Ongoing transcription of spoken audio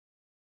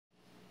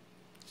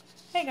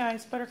Hey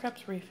guys,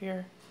 Buttercup's Reef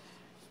here.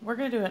 We're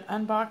going to do an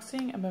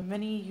unboxing of a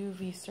mini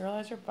UV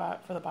sterilizer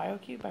for the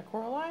biocube by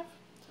Coralife.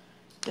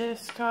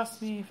 This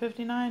cost me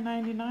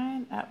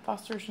 $59.99 at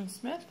Foster's &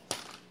 Smith.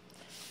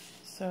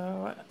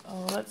 So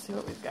let's see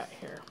what we've got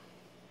here.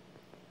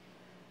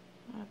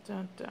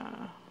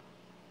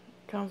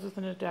 Comes with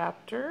an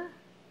adapter.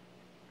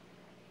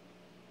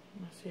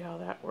 Let's see how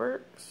that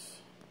works.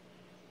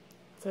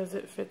 It says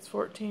it fits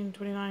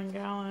 1429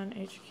 gallon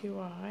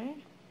HQI.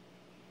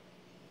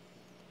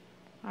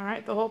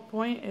 Alright, the whole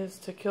point is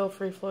to kill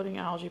free-floating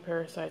algae,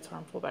 parasites,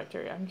 harmful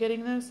bacteria. I'm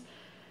getting this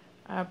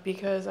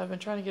because I've been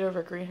trying to get over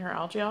a green hair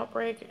algae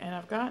outbreak, and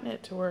I've gotten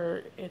it to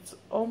where it's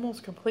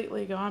almost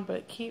completely gone, but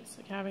it keeps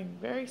having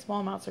very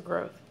small amounts of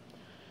growth.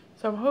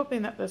 So I'm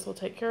hoping that this will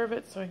take care of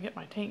it so I can get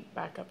my tank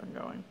back up and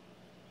going.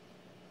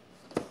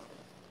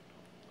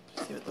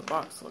 Let's see what the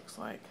box looks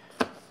like.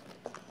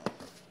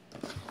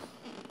 It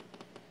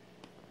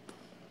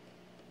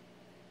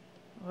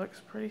looks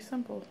pretty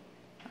simple.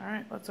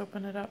 Alright, let's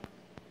open it up.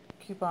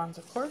 Coupons,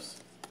 of course.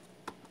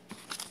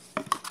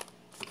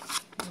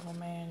 Little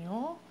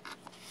manual.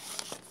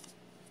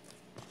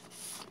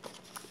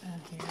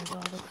 And here's all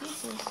the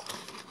pieces.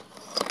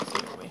 Let's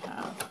see what we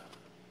have.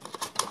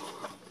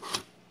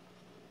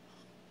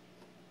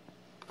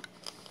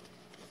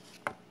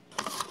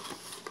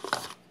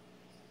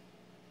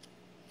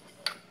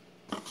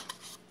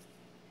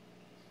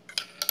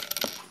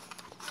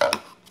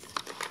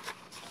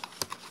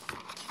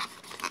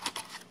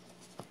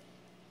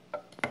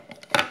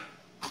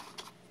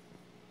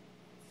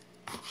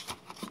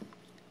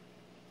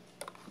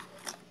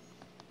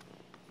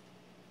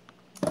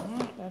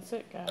 That's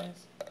it,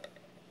 guys.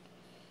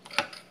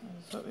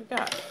 That's what we've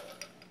got.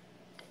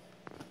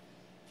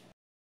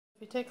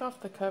 If you take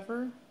off the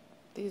cover,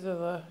 these are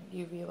the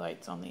UV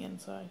lights on the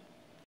inside.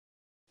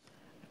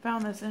 I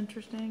found this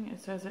interesting.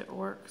 It says it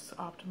works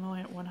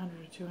optimally at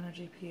 100 to 200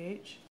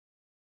 GPH.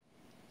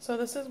 So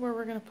this is where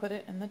we're going to put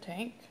it in the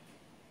tank.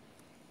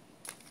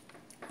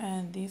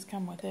 And these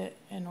come with it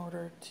in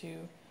order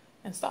to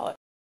install it.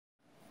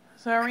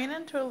 So I ran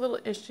into a little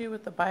issue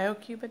with the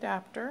biocube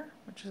adapter,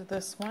 which is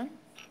this one.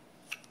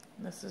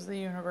 This is the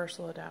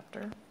universal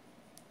adapter,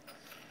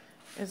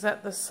 is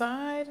that the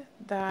side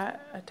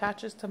that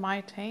attaches to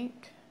my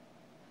tank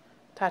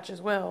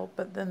attaches well,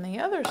 but then the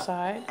other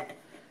side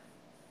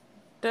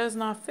does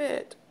not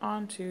fit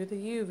onto the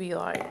UV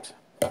light.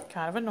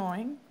 Kind of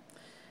annoying.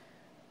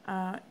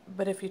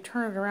 But if you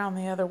turn it around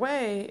the other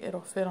way,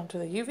 it'll fit onto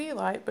the UV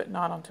light, but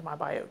not onto my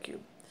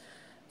biocube.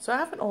 So I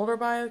have an older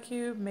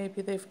biocube.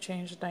 Maybe they've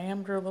changed the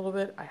diameter a little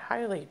bit. I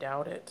highly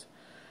doubt it.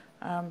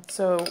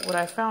 So what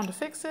I found to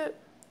fix it,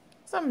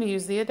 so I'm going to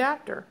use the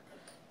adapter.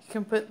 You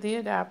can put the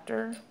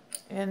adapter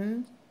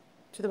into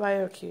the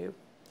biocube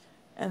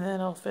and then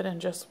it'll fit in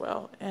just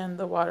well, and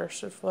the water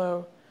should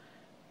flow.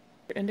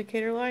 Your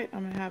indicator light,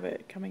 I'm going to have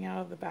it coming out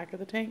of the back of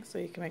the tank so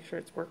you can make sure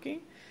it's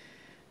working.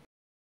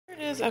 Here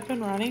it is, up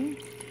and running.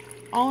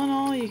 All in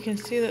all, you can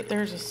see that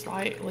there's a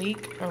slight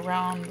leak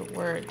around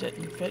where it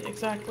didn't fit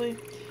exactly.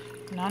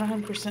 I'm not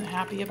 100%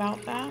 happy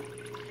about that.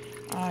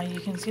 You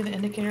can see the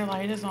indicator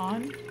light is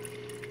on.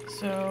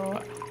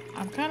 So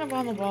I'm kind of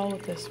on the wall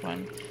with this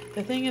one.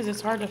 The thing is, it's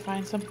hard to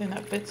find something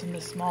that fits in the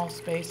small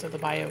space of the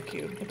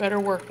biocube. It better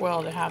work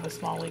well to have a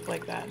small leak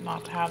like that,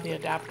 not to have the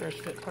adapters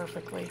fit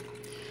perfectly.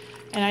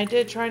 And I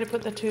did try to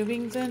put the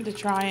tubings in to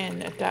try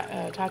and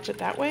attach it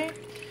that way,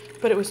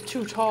 but it was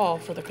too tall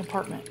for the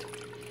compartment.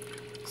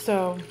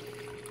 So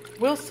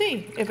we'll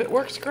see. If it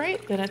works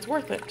great, then it's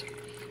worth it.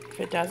 If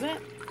it doesn't,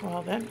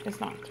 well then it's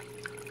not.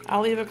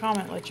 I'll leave a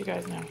comment, let you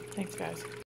guys know. Thanks, guys.